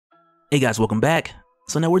Hey guys, welcome back.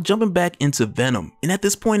 So now we're jumping back into Venom, and at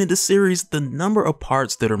this point in this series, the number of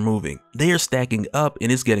parts that are moving, they are stacking up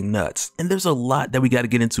and it's getting nuts. And there's a lot that we got to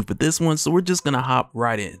get into for this one, so we're just gonna hop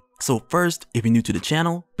right in. So first, if you're new to the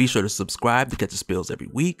channel, be sure to subscribe to catch the spills every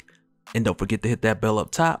week, and don't forget to hit that bell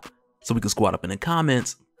up top so we can squat up in the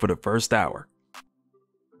comments for the first hour.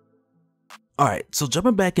 Alright, so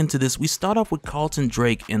jumping back into this, we start off with Carlton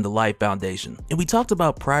Drake and the Life Foundation. And we talked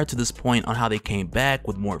about prior to this point on how they came back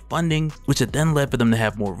with more funding, which had then led for them to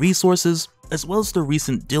have more resources, as well as the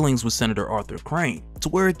recent dealings with Senator Arthur Crane. To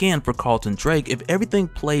where again for Carlton Drake, if everything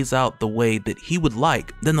plays out the way that he would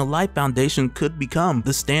like, then the Life Foundation could become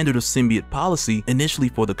the standard of symbiote policy initially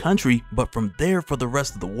for the country, but from there for the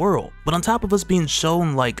rest of the world. But on top of us being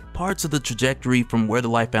shown like parts of the trajectory from where the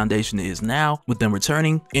Life Foundation is now, with them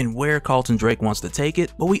returning, and where Carlton Drake wants to take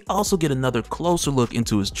it, but we also get another closer look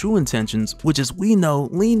into his true intentions, which as we know,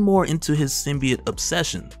 lean more into his symbiote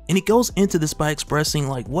obsession. And he goes into this by expressing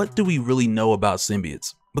like, what do we really know about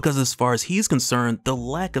symbiotes? Because as far as he's concerned, the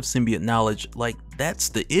lack of symbiote knowledge, like that's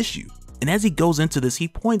the issue. And as he goes into this, he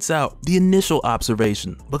points out the initial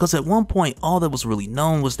observation, because at one point all that was really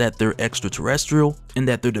known was that they're extraterrestrial and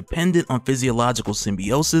that they're dependent on physiological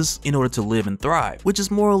symbiosis in order to live and thrive, which is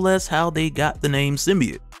more or less how they got the name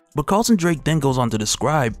symbiote. But Carlton Drake then goes on to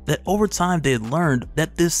describe that over time they had learned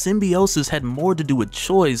that this symbiosis had more to do with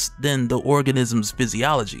choice than the organism's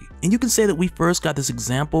physiology. And you can say that we first got this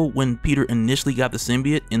example when Peter initially got the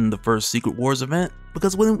symbiote in the first Secret Wars event,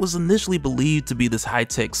 because when it was initially believed to be this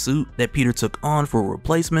high-tech suit that Peter took on for a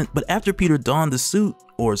replacement, but after Peter donned the suit,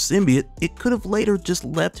 or symbiote, it could have later just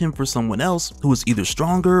left him for someone else who was either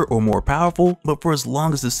stronger or more powerful, but for as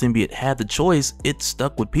long as the symbiote had the choice, it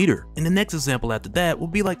stuck with Peter. And the next example after that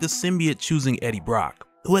would be like the symbiote choosing Eddie Brock,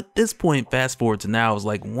 who at this point, fast forward to now, is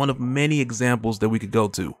like one of many examples that we could go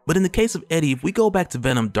to. But in the case of Eddie, if we go back to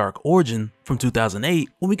Venom Dark Origin from 2008,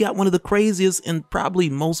 when we got one of the craziest and probably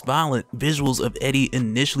most violent visuals of Eddie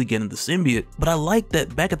initially getting the symbiote, but I like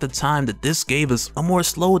that back at the time that this gave us a more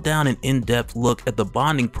slowed down and in-depth look at the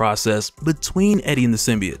bonding process between Eddie and the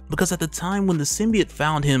symbiote. Because at the time when the symbiote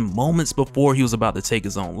found him moments before he was about to take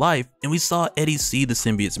his own life, and we saw Eddie see the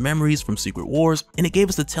symbiote's memories from Secret Wars, and it gave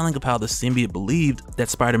us the telling of how the symbiote believed that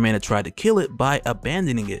Spider-Man had tried to kill it by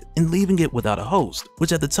abandoning it and leaving it without a host,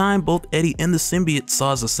 which at the time both Eddie and the symbiote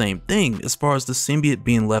saw as the same thing, as far as the symbiote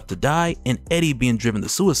being left to die and Eddie being driven to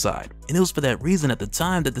suicide. And it was for that reason at the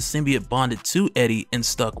time that the symbiote bonded to Eddie and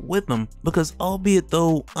stuck with him, because albeit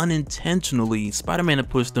though unintentionally, Spider-Man had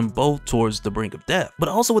pushed them both towards the brink of death. But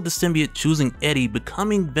also with the symbiote choosing Eddie,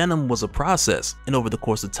 becoming Venom was a process, and over the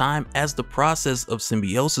course of time, as the process of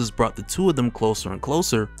symbiosis brought the two of them closer and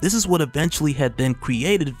closer, this is what eventually had then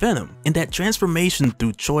created Venom. And that transformation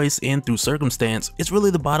through choice and through circumstance is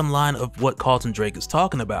really the bottom line of what Carlton Drake is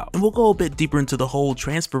talking about. And we'll go a bit deeper into the whole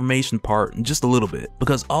transformation part in just a little bit,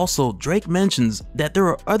 because also Drake mentions that there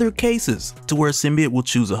are other cases to where a symbiote will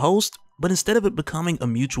choose a host, but instead of it becoming a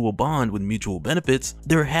mutual bond with mutual benefits,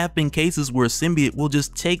 there have been cases where a symbiote will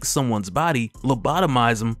just take someone's body,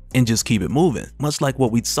 lobotomize them, and just keep it moving. Much like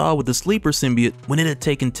what we saw with the Sleeper symbiote when it had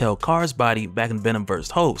taken Tel-Kar's body back in Venom vs.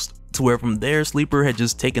 Host, to where from there Sleeper had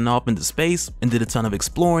just taken off into space and did a ton of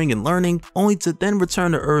exploring and learning, only to then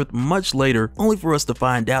return to Earth much later, only for us to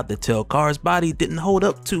find out that Tel-Kar's body didn't hold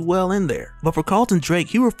up too well in there. But for Carlton Drake,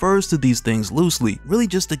 he refers to these things loosely, really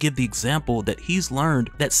just to give the example that he's learned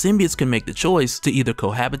that symbiotes can make the choice to either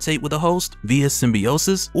cohabitate with a host via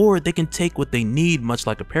symbiosis, or they can take what they need, much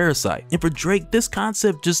like a parasite. And for Drake, this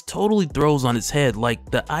concept just totally throws on its head like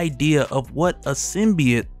the idea of what a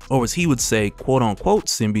symbiote, or as he would say, quote unquote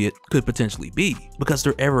symbiote, could potentially be, because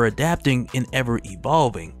they're ever adapting and ever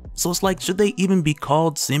evolving. So it's like, should they even be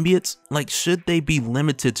called symbiotes? Like, should they be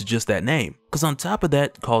limited to just that name? Because on top of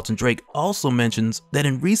that, Carlton Drake also mentions that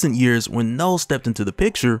in recent years, when Knull stepped into the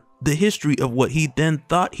picture, the history of what he then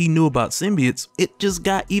thought he knew about symbiotes, it just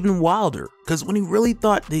got even wilder. Because when he really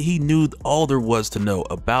thought that he knew all there was to know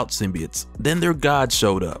about symbiotes, then their god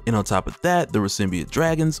showed up. And on top of that, there were symbiote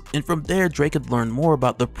dragons. And from there, Drake had learned more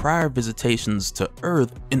about the prior visitations to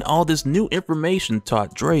Earth. And all this new information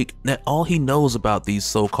taught Drake that all he knows about these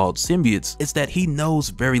so-called symbiotes is that he knows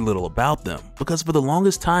very little about them. Because for the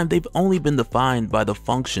longest time, they've only been defined by the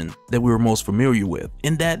function that we were most familiar with,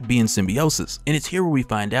 and that being symbiosis. And it's here where we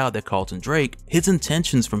find out that Carlton Drake, his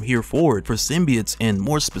intentions from here forward for symbiotes, and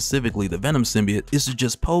more specifically the Venom symbiote, is to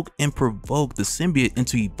just poke and provoke the symbiote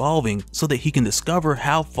into evolving so that he can discover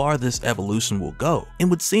how far this evolution will go. And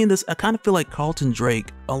with seeing this, I kind of feel like Carlton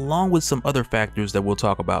Drake, along with some other factors that we'll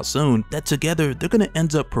talk about soon, that together they're going to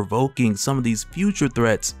end up provoking some of these future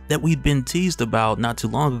threats that we'd been teased about not too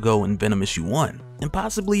long ago in Venom issue 1. and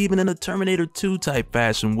possibly even in a Terminator 2 type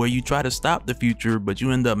fashion where you try to stop the future but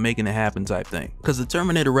you end up making it happen type thing. Because the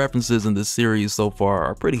Terminator references in this series so far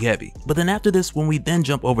are pretty heavy. But then after this, when we then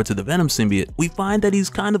jump over to the Venom symbiote, we find that he's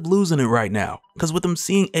kind of losing it right now. Because with him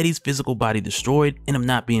seeing Eddie's physical body destroyed and him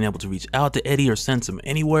not being able to reach out to Eddie or sense him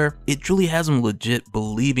anywhere, it truly has him legit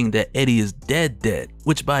believing that Eddie is dead,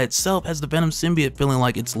 which by itself has the Venom symbiote feeling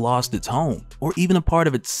like it's lost its home, or even a part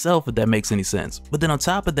of itself, if that makes any sense. But then on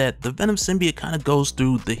top of that, the Venom symbiote kind of goes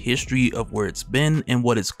through the history of where it's been and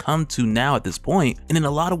what it's come to now at this point, and in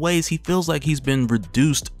a lot of ways he feels like he's been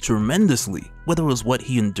reduced tremendously. Whether it was what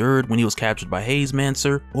he endured when he was captured by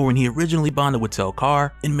Hazemancer, or when he originally bonded with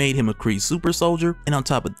Tel-Kar and made him a Kree super soldier, and on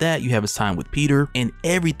top of that you have his time with Peter and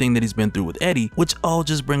everything that he's been through with Eddie, which all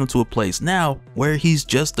just bring him to a place now where he's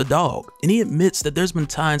just a dog. And he admits that there's been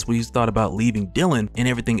times where he's thought about leaving Dylan and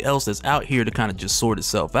everything else that's out here to kind of just sort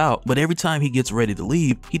itself out, but every time he gets ready to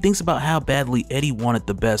leave, he thinks about how badly Eddie wanted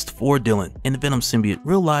the best for Dylan, and the Venom symbiote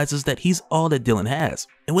realizes that he's all that Dylan has.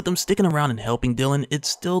 And with them sticking around and helping Dylan, it's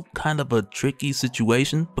still kind of a tricky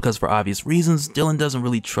situation because for obvious reasons, Dylan doesn't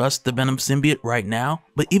really trust the Venom symbiote right now.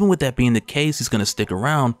 But even with that being the case, he's going to stick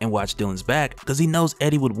around and watch Dylan's back because he knows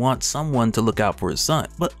Eddie would want someone to look out for his son.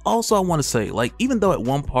 But also I want to say, like, even though at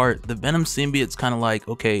one part the Venom symbiote's kind of like,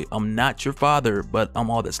 okay, I'm not your father, but I'm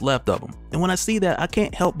all that's left of him. And when I see that, I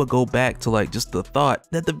can't help but go back to like just the thought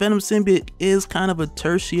that the Venom symbiote is kind of a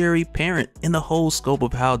tertiary parent in the whole scope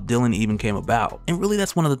of how Dylan even came about. And really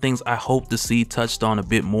that's one of the things I hope to see touched on a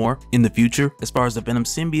bit more in the future, as far as the Venom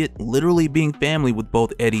symbiote literally being family with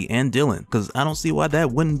both Eddie and Dylan, because I don't see why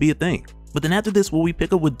that wouldn't be a thing. But then after this, we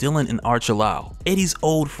pick up with Dylan and Archer Lyle, Eddie's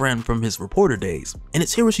old friend from his reporter days. And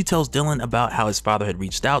it's here where she tells Dylan about how his father had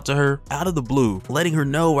reached out to her out of the blue, letting her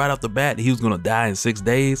know right off the bat that he was gonna die in 6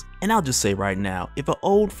 days. And I'll just say right now, if an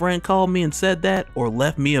old friend called me and said that, or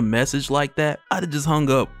left me a message like that, I'd have just hung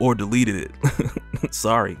up or deleted it.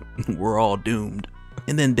 Sorry, we're all doomed.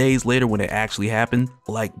 And then days later when it actually happened,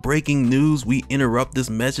 like breaking news, we interrupt this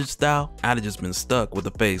message style, I'd have just been stuck with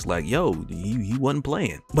a face like, yo, he wasn't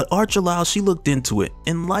playing. But Archer Lyle, she looked into it,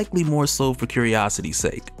 and likely more so for curiosity's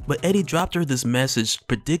sake. But Eddie dropped her this message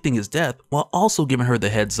predicting his death while also giving her the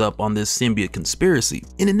heads up on this symbiote conspiracy.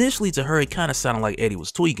 And initially to her it kind of sounded like Eddie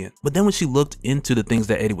was tweaking, but then when she looked into the things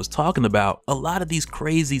that Eddie was talking about, a lot of these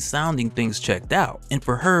crazy sounding things checked out. And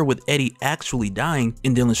for her, with Eddie actually dying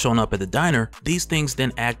and Dylan showing up at the diner, these things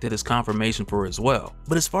then acted as confirmation for her as well.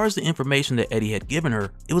 But as far as the information that Eddie had given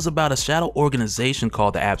her, it was about a shadow organization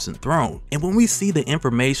called the Absent Throne. And when we see the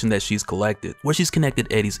information that she's collected, where she's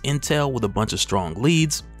connected Eddie's intel with a bunch of strong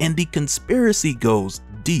leads, and the conspiracy goes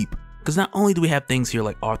deep. Because not only do we have things here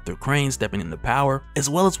like Arthur Crane stepping into power, as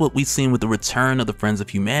well as what we've seen with the return of the Friends of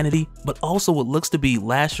Humanity, but also what looks to be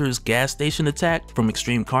Lasher's gas station attack from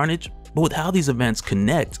Extreme Carnage. But with how these events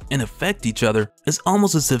connect and affect each other, it's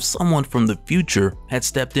almost as if someone from the future had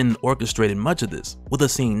stepped in and orchestrated much of this, with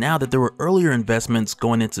us seeing now that there were earlier investments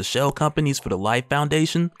going into shell companies for the Life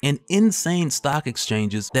Foundation and insane stock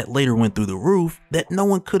exchanges that later went through the roof that no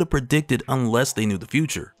one could have predicted unless they knew the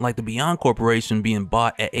future, like the Beyond Corporation being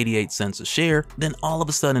bought at 88 cents a share, then all of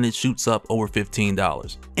a sudden it shoots up over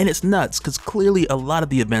 $15. And it's nuts because clearly a lot of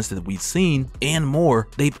the events that we've seen and more,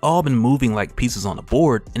 they've all been moving like pieces on a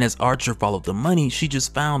board, and as Archer followed the money, she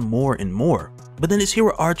just found more and more. But then it's here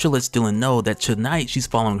where Archer lets Dylan know that tonight she's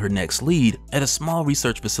following her next lead at a small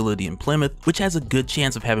research facility in Plymouth, which has a good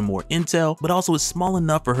chance of having more intel, but also is small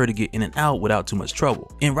enough for her to get in and out without too much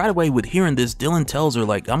trouble. And right away with hearing this, Dylan tells her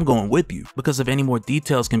like, I'm going with you, because if any more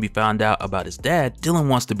details can be found out about his dad, Dylan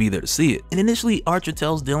wants to be there to see it. And initially Archer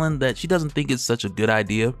tells Dylan that she doesn't think it's such a good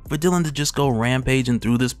idea for Dylan to just go rampaging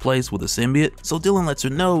through this place with a symbiote, so Dylan lets her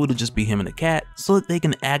know it'll just be him and a cat so that they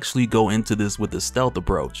can actually go into this with a stealth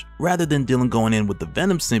approach, rather than Dylan going in with the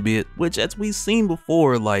Venom symbiote, which as we've seen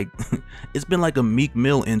before, like it's been like a Meek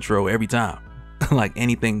Mill intro every time. Like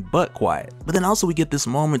anything but quiet. But then also we get this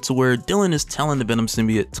moment to where Dylan is telling the Venom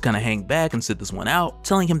symbiote to kind of hang back and sit this one out,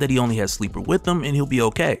 telling him that he only has Sleeper with him and he'll be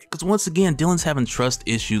okay. Because once again, Dylan's having trust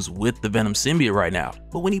issues with the Venom symbiote right now.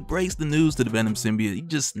 But when he breaks the news to the Venom symbiote, he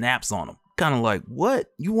just snaps on him. Kind of like, what?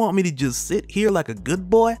 You want me to just sit here like a good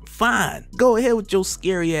boy? Fine, go ahead with your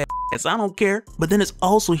scary ass. I don't care. But then it's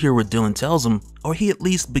also here where Dylan tells him, or he at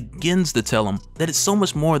least begins to tell him, that it's so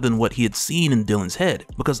much more than what he had seen in Dylan's head.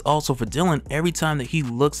 Because also for Dylan, every time that he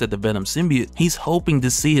looks at the Venom symbiote, he's hoping to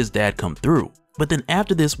see his dad come through. But then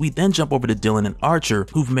after this, we then jump over to Dylan and Archer,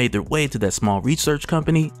 who've made their way to that small research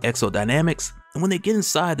company, Exodynamics. And when they get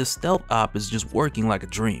inside, the stealth op is just working like a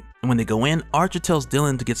dream. And when they go in, Archer tells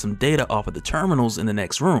Dylan to get some data off of the terminals in the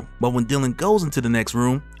next room. But when Dylan goes into the next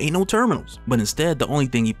room, ain't no terminals. But instead, the only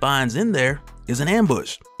thing he finds in there is an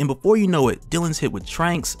ambush. And before you know it, Dylan's hit with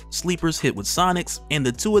Tranks, Sleeper's hit with Sonics, and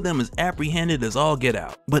the two of them is apprehended as all get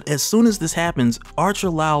out. But as soon as this happens, Archer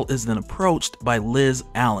Lowell is then approached by Liz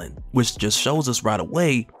Allen, which just shows us right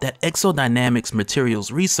away that Exodynamics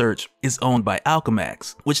Materials Research is owned by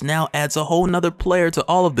Alchemax, which now adds a whole nother player to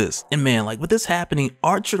all of this. And man, like with this happening,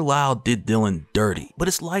 Archer Lowell did Dylan dirty. But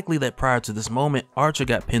it's likely that prior to this moment, Archer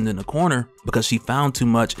got pinned in a corner because she found too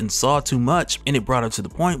much and saw too much, and it brought her to the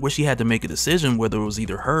point where she had to make a decision whether it was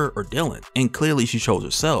either her or Dylan. And clearly she chose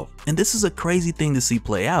herself. And this is a crazy thing to see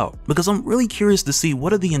play out, because I'm really curious to see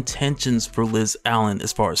what are the intentions for Liz Allen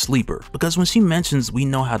as far as Sleeper. Because when she mentions we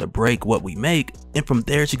know how to break what we make, and from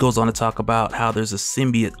there she goes on to talk about how there's a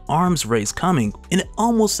symbiote arms race coming, and it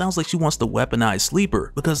almost sounds like she wants to weaponize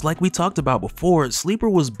Sleeper, because like we talked about before, Sleeper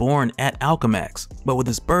was born at Alchemax, but with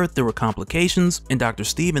his birth there were complications, and Dr.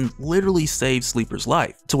 Steven literally saved Sleeper's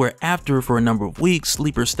life, to where after for a number of weeks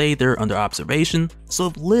Sleeper stayed there under observation. So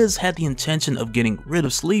if Liz had the intention of getting rid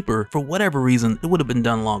of Sleeper for whatever reason, it would have been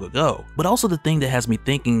done long ago. But also the thing that has me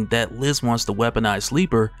thinking that Liz wants to weaponize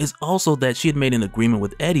Sleeper is also that she had made an agreement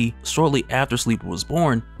with Eddie shortly after Sleeper was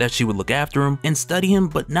born that she would look after him and study him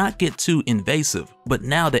but not get too invasive. But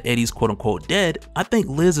now that Eddie's quote unquote dead, I think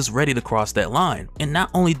Liz is ready to cross that line and not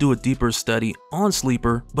only do a deeper study on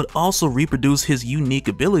Sleeper, but also reproduce his unique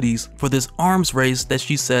abilities for this arms race that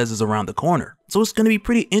she says is around the corner. So it's going to be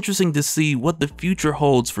pretty interesting to see what the future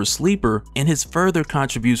holds for Sleeper and his further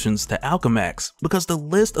contributions to Alchemax, because the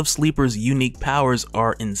list of Sleeper's unique powers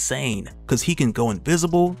are insane, because he can go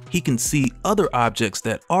invisible, he can see other objects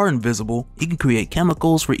that are invisible, he can create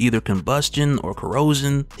chemicals for either combustion or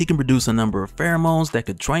corrosion, he can produce a number of pheromones that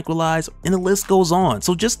could tranquilize, and the list goes on.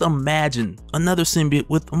 So just imagine another symbiote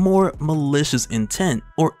with more malicious intent,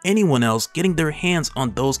 or anyone else getting their hands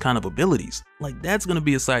on those kind of abilities. Like, that's going to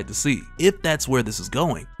be a sight to see, if that's where this is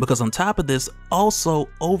going. Because on top of this, also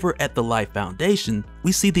over at the Life Foundation,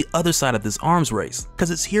 we see the other side of this arms race.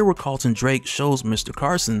 Because it's here where Carlton Drake shows Mr.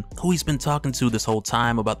 Carson, who he's been talking to this whole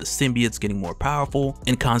time about the symbiotes getting more powerful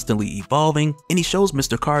and constantly evolving, and he shows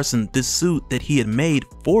Mr. Carson this suit that he had made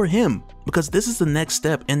for him. Because this is the next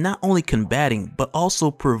step in not only combating, but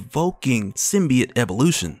also provoking symbiote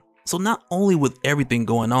evolution. So not only with everything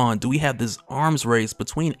going on do we have this arms race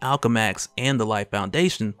between Alchemax and the Life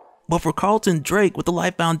Foundation, but for Carlton Drake with the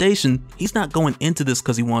Life Foundation, he's not going into this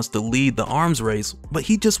because he wants to lead the arms race, but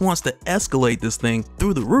he just wants to escalate this thing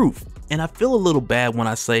through the roof. And I feel a little bad when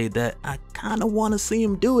I say that I kind of want to see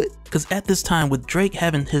him do it, because at this time with Drake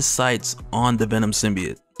having his sights on the Venom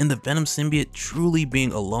symbiote, and the Venom symbiote truly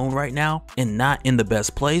being alone right now and not in the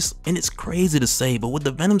best place, and it's crazy to say, but with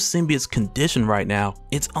the Venom symbiote's condition right now,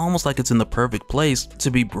 it's almost like it's in the perfect place to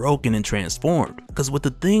be broken and transformed. Because with the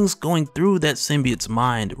things going through that symbiote's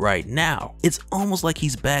mind right now, it's almost like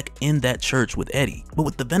he's back in that church with Eddie. But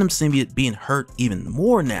with the Venom symbiote being hurt even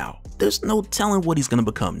more now, there's no telling what he's going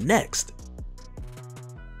to become next.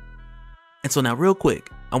 And so now real quick,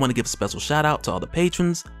 I want to give a special shout out to all the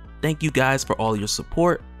patrons. Thank you guys for all your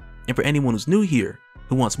support. And for anyone who's new here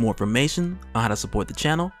who wants more information on how to support the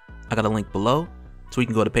channel, I got a link below so you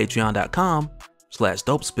can go to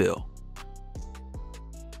patreon.com/dopespill.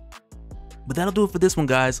 But that'll do it for this one,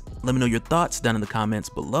 guys. Let me know your thoughts down in the comments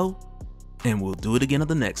below, and we'll do it again on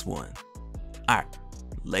the next one. Alright,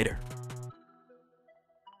 later.